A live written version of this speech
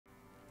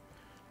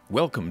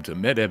Welcome to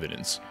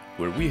MedEvidence,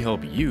 where we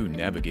help you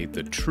navigate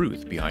the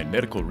truth behind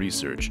medical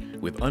research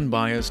with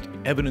unbiased,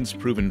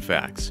 evidence-proven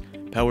facts,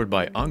 powered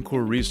by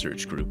Encore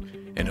Research Group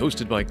and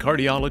hosted by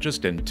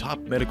cardiologist and top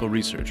medical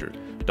researcher,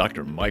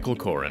 Dr. Michael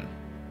Koren.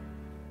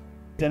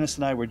 Dennis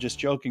and I were just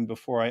joking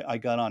before I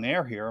got on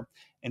air here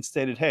and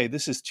stated, hey,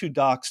 this is two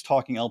docs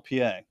talking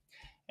LPA.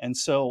 And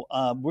so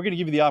we're going to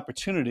give you the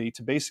opportunity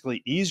to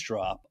basically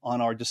eavesdrop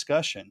on our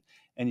discussion.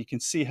 And you can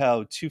see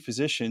how two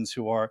physicians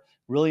who are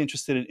really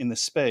interested in the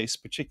space,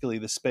 particularly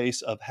the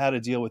space of how to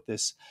deal with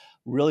this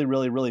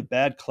really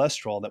bad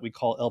cholesterol that we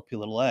call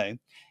Lp(a),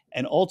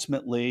 and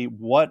ultimately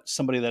what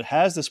somebody that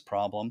has this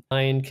problem.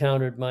 I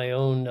encountered my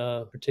own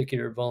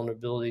particular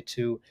vulnerability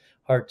to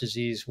heart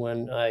disease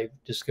when I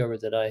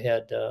discovered that I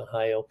had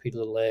high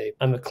Lp(a).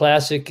 I'm a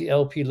classic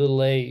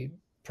Lp(a)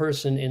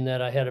 person in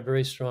that I had a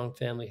very strong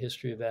family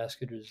history of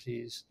vascular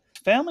disease.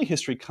 Family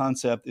history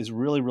concept is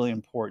really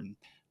important.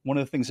 One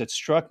of the things that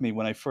struck me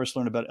when I first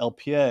learned about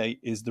LPA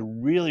is the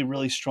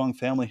really strong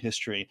family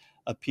history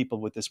of people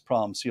with this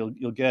problem. So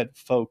you'll get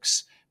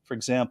folks, for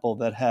example,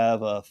 that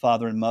have a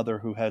father and mother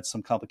who had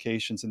some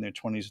complications in their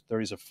 20s,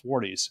 30s,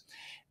 or 40s.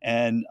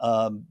 And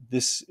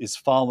this is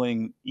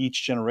following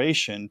each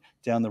generation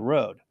down the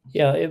road.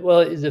 Yeah,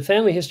 well, the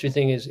family history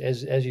thing is,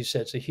 as you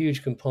said, it's a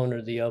huge component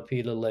of the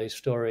Lp(a)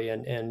 story.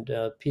 And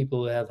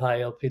people who have high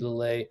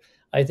Lp(a),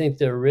 I think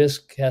their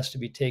risk has to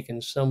be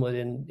taken somewhat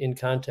in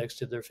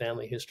context of their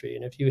family history.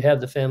 And if you have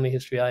the family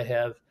history I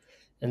have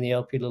and the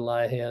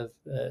Lp(a)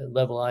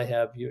 level I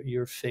have,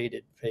 you're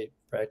fated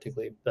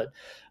practically. But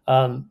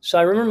so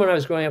I remember when I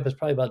was growing up, I was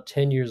probably about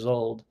 10 years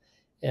old,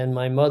 and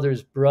my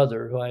mother's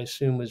brother, who I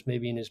assume was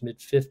maybe in his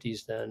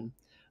mid-50s then,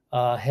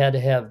 had to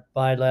have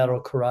bilateral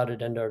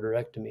carotid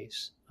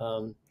endarterectomies.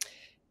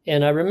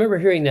 And I remember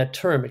hearing that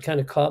term. It kind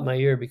of caught my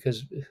ear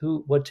because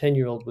what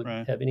 10-year-old would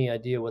have any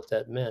idea what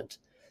that meant?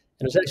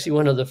 And it was actually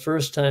one of the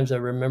first times I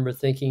remember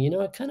thinking,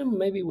 I kind of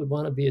maybe would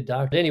want to be a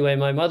doctor. Anyway,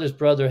 my mother's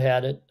brother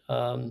had it.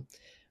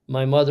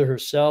 My mother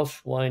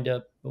herself wound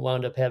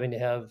up having to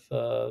have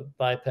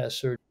bypass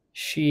surgery.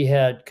 She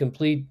had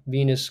complete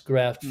venous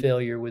graft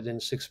failure within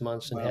 6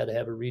 months and had to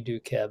have a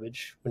redo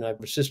CABG. When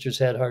her sisters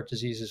had heart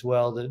disease as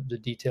well, the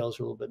details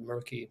were a little bit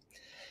murky.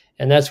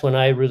 And that's when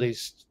I really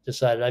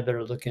decided I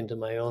better look into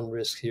my own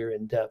risk here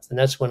in depth. And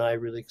that's when I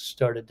really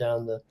started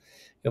down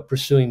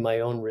pursuing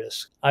my own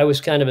risk. I was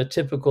kind of a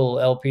typical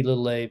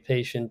Lp(a)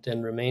 patient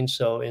and remain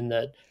so, in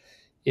that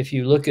if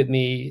you look at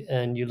me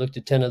and you looked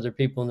at 10 other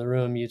people in the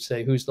room, you'd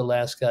say, who's the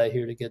last guy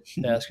here to get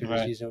vascular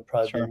disease? And it would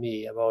probably be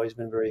me. I've always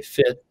been very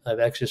fit. I've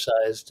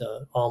exercised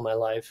all my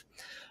life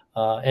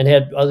and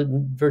had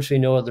virtually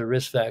no other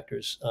risk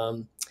factors.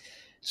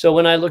 So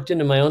when I looked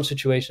into my own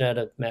situation, I had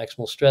a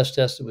maximal stress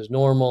test that was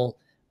normal.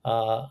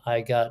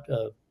 I got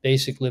a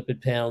basic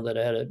lipid panel that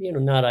had a,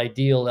 not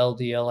ideal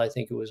LDL. I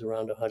think it was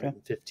around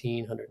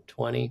 115,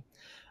 120.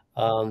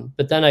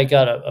 But then I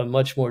got a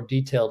much more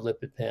detailed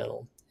lipid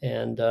panel.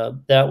 And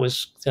that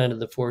was kind of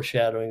the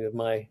foreshadowing of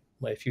my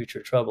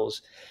future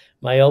troubles.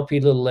 My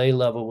Lp(a)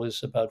 level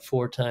was about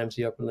 4 times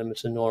the upper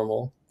limits of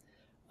normal.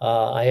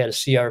 I had a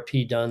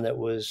CRP done that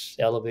was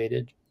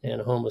elevated and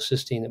a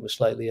homocysteine that was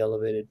slightly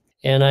elevated.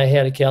 And I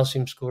had a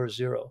calcium score of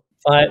 0.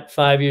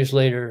 5 years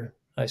later,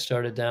 I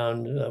started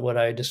down what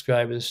I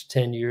describe as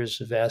 10 years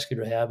of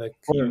vascular havoc.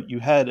 You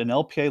had an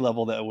LPA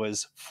level that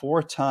was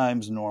 4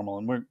 times normal,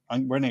 and we're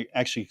going to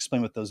actually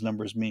explain what those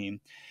numbers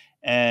mean.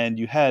 And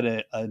you had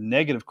a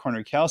negative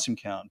coronary calcium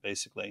count,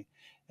 basically.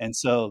 And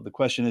so the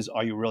question is,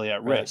 are you really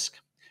at risk?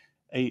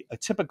 A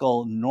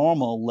typical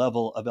normal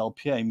level of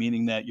LPA,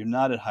 meaning that you're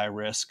not at high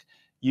risk,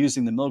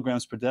 using the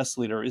milligrams per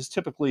deciliter, is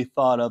typically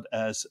thought of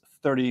as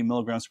 30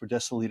 milligrams per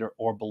deciliter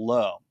or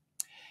below.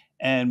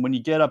 And when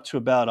you get up to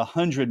about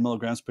 100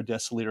 milligrams per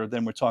deciliter,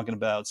 then we're talking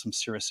about some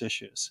serious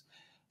issues.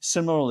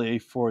 Similarly,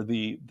 for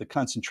the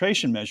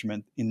concentration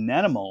measurement in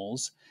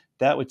nanomoles,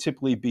 that would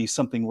typically be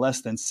something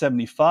less than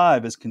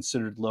 75 is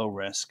considered low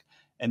risk.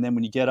 And then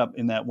when you get up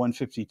in that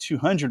 150,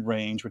 200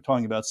 range, we're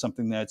talking about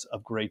something that's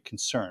of great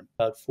concern.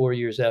 About 4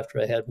 years after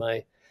I had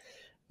my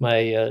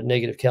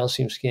negative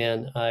calcium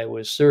scan, I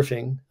was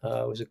surfing.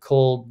 It was a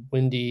cold,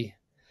 windy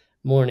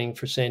morning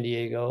for San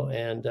Diego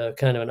and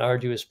kind of an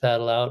arduous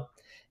paddle out.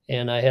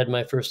 And I had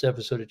my first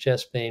episode of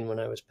chest pain when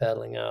I was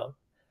paddling out.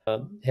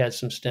 Had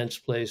some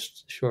stents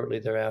placed shortly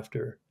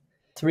thereafter.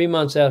 3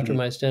 months after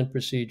my stent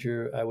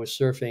procedure, I was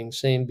surfing,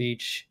 same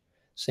beach,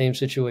 same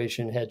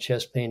situation, had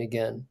chest pain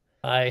again.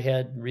 I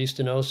had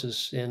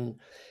restenosis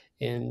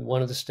in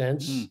one of the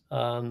stents.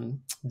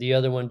 The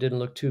other one didn't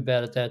look too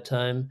bad at that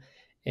time.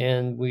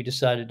 And we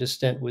decided to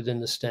stent within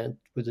the stent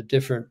with a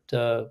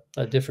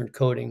different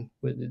coating.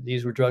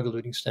 These were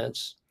drug-eluting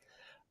stents.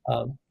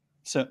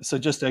 So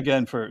just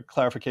again, for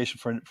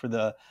clarification for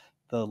the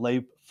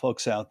lay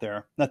folks out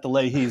there, not the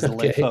Leahys, the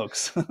lay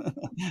folks.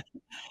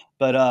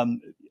 But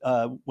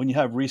when you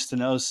have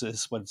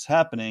restenosis, what's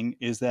happening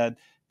is that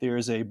there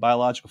is a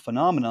biological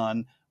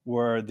phenomenon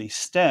where the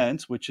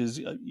stent, which is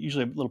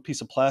usually a little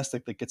piece of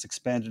plastic that gets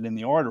expanded in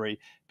the artery,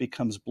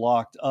 becomes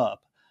blocked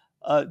up.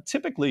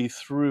 Typically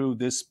through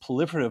this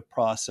proliferative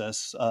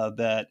process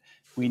that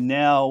we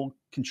now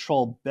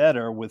control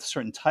better with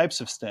certain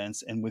types of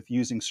stents and with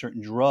using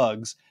certain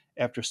drugs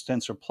after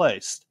stents are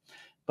placed.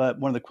 But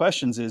one of the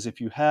questions is, if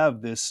you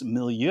have this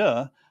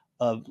milieu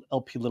of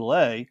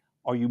Lp(a),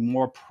 are you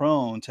more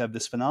prone to have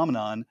this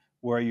phenomenon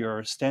where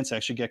your stents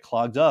actually get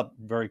clogged up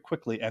very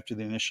quickly after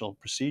the initial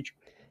procedure?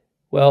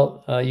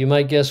 Well, you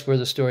might guess where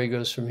the story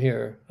goes from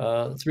here.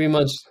 3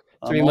 months,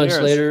 I'm three all months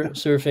ears. later,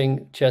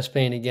 surfing, chest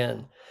pain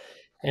again.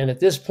 And at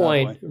this Oh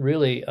boy. point,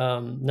 really,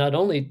 not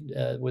only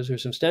was there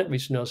some stent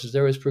restenosis,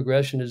 there was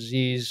progression of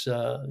disease.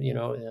 I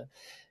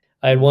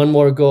had Mm, one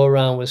more go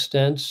around with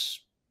stents.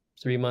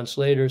 3 months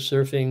later,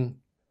 surfing,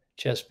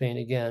 chest pain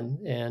again,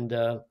 and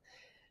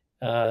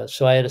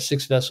so I had a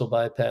six vessel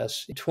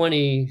bypass. In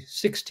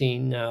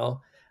 2016,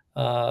 now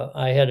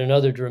I had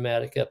another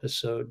dramatic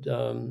episode,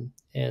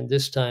 and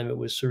this time it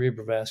was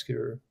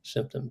cerebrovascular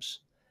symptoms.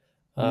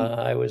 mm,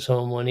 I was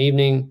home one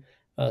evening,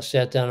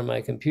 sat down on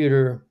my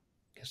computer,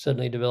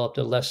 suddenly developed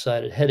a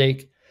left-sided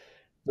headache,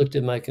 looked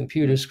at my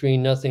computer mm.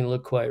 screen, nothing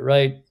looked quite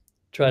right,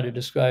 tried to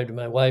describe to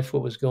my wife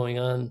what was going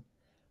on,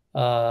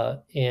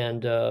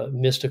 and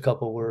missed a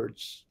couple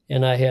words.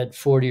 And I had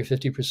 40 or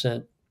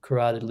 50%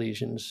 carotid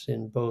lesions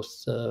in both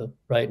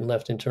right and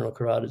left internal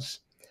carotids.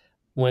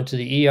 Went to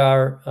the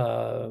ER,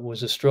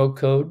 was a stroke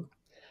code,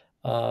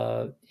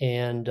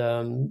 and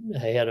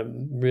I had a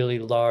really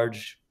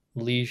large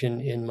lesion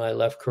in my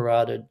left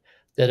carotid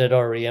that had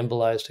already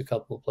embolized a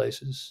couple of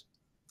places.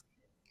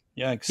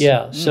 Yikes.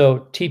 Yeah, Mm, so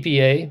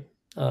TPA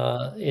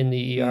in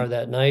the ER mm.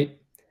 that night.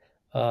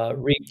 Uh,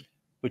 re-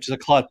 Which is a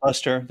clot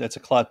buster. That's a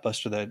clot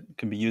buster that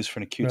can be used for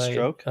an acute right.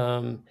 stroke.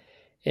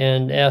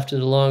 And after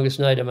the longest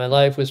night of my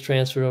life, was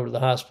transferred over to the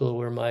hospital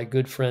where my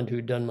good friend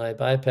who'd done my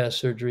bypass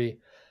surgery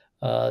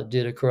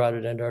did a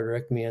carotid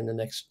endarterectomy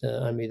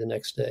on me the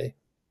next day.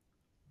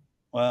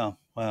 Wow,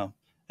 wow.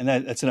 And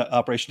that's an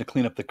operation to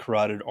clean up the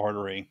carotid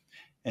artery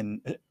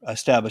and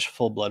establish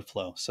full blood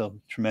flow. So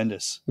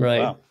tremendous.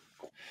 Right. Wow.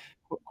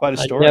 Quite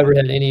a I story. never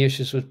had any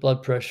issues with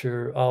blood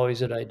pressure,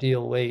 always at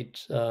ideal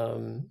weight,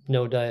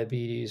 no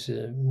diabetes,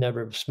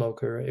 never a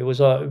smoker. It was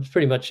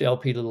pretty much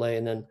LP(a).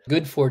 And then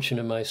good fortune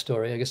in my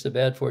story, I guess the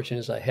bad fortune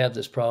is I have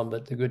this problem,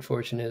 but the good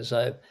fortune is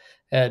I've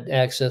had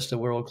access to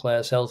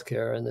world-class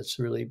healthcare, and it's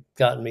really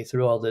gotten me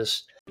through all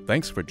this.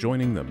 Thanks for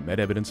joining the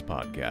MedEvidence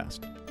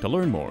podcast. To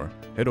learn more,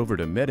 head over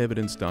to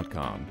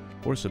medevidence.com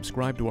or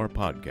subscribe to our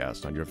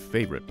podcast on your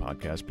favorite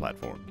podcast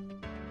platform.